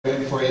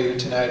you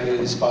tonight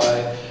is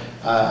by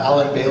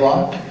Alan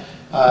Baylock.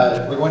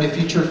 We're going to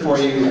feature for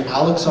you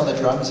Alex on the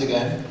drums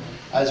again,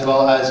 as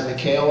well as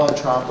Mikhail on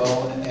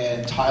trombone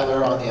and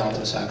Tyler on the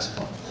alto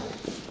saxophone.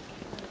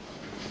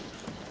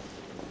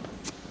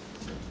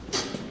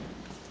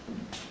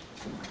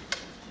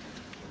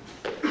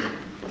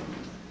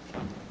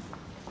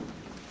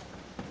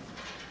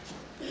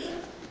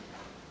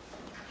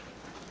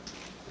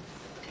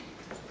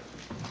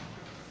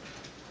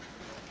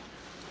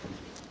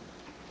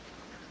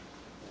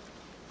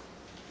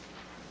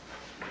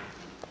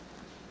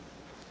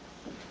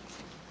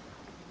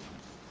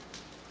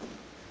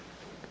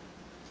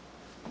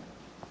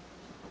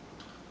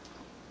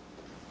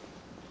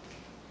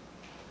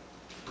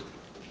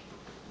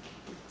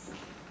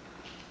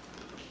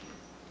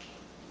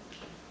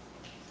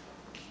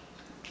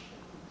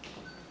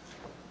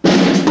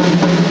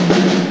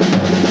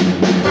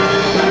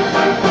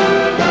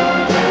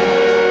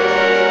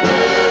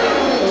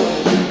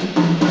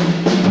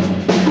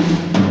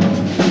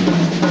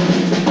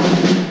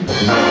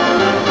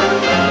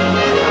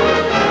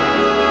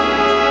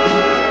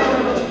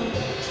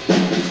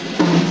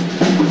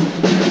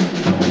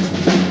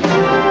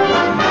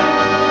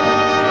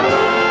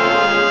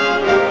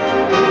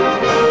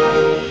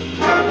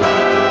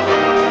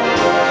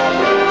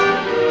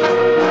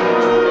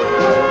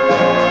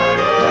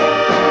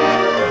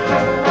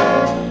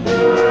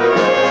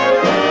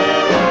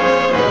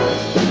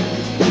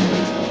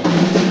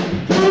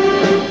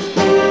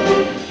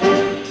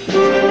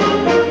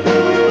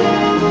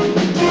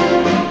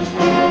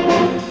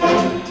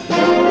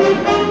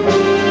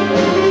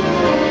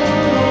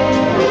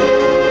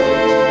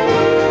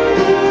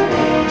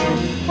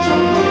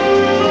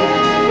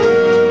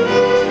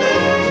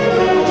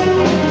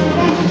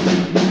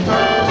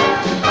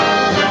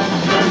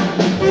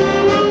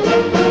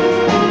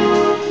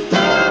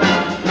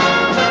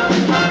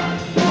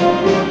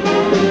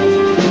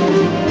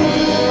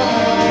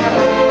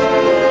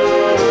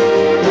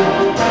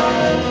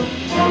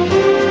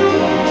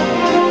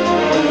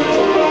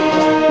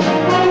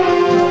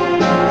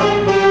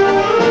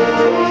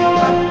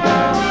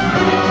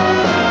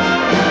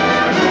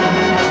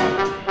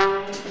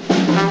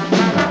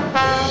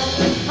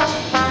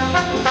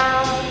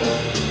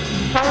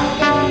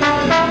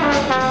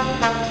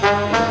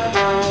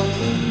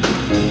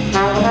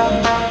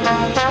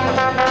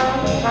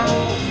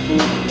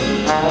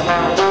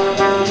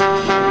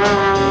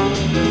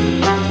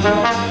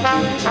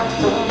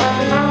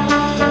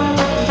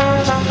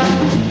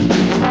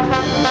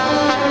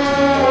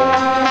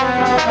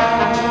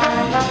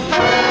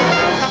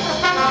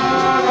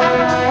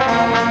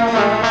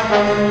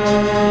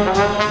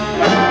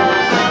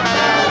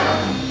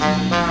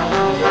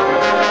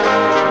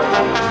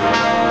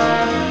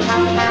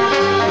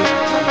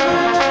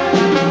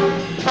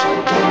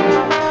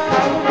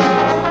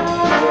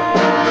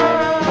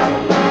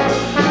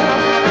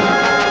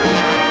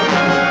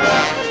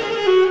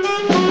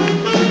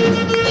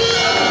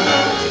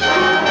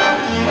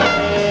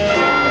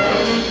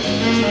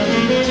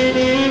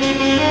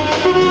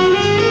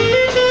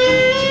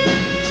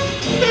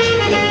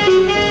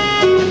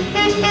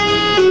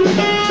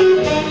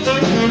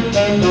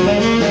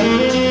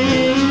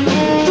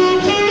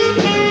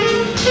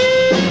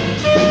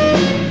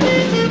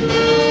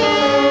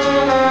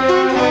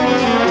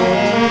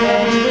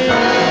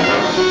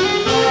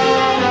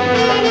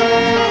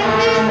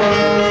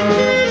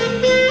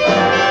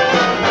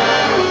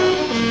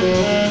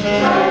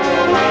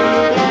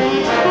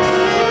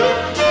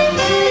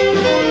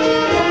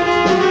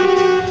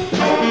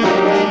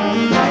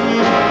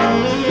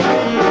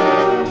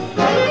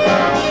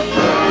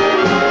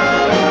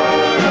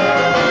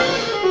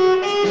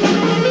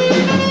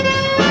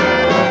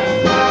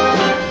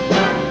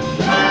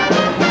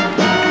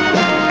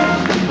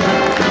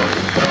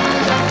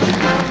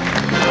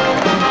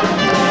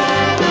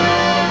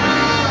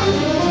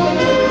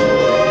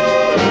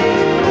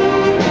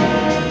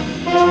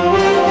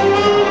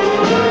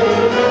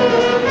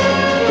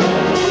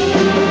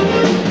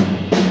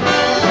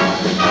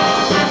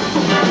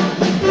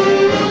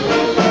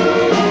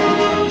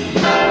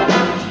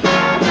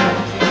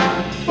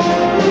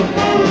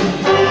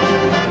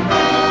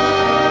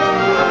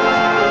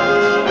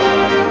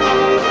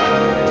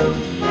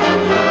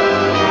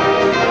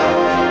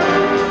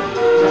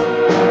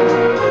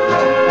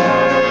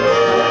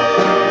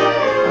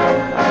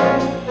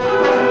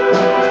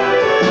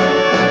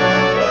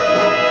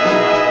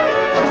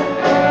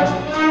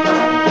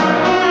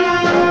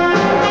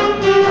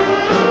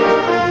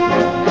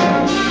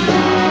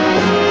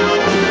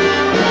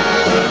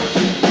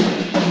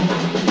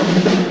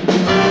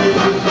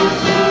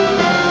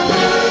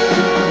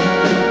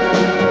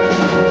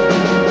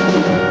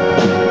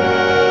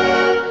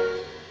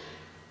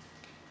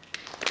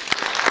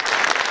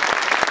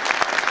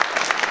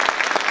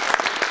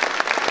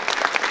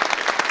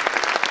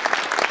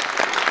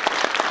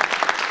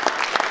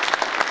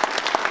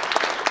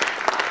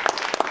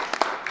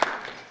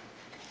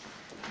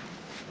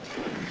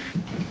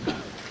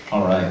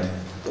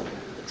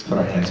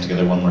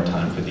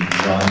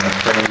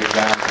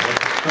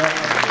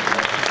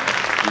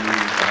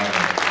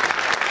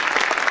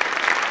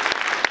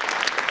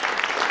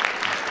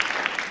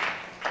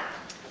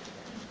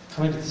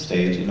 Coming to the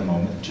stage in a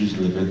moment to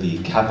deliver the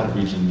Capital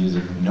Region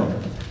music. Nope,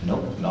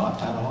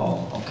 not at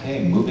all.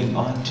 Okay, moving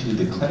on to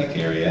the clinic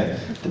area.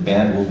 The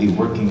band will be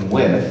working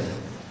with,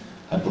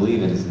 I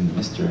believe it is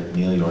Mr.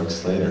 Neil York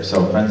Slater.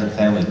 So friends and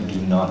family, do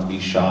not be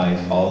shy.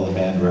 Follow the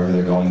band wherever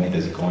they're going. It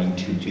is going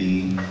to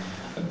be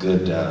a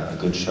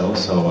good show.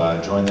 So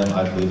join them.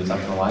 I believe it's up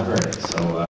in the library. So.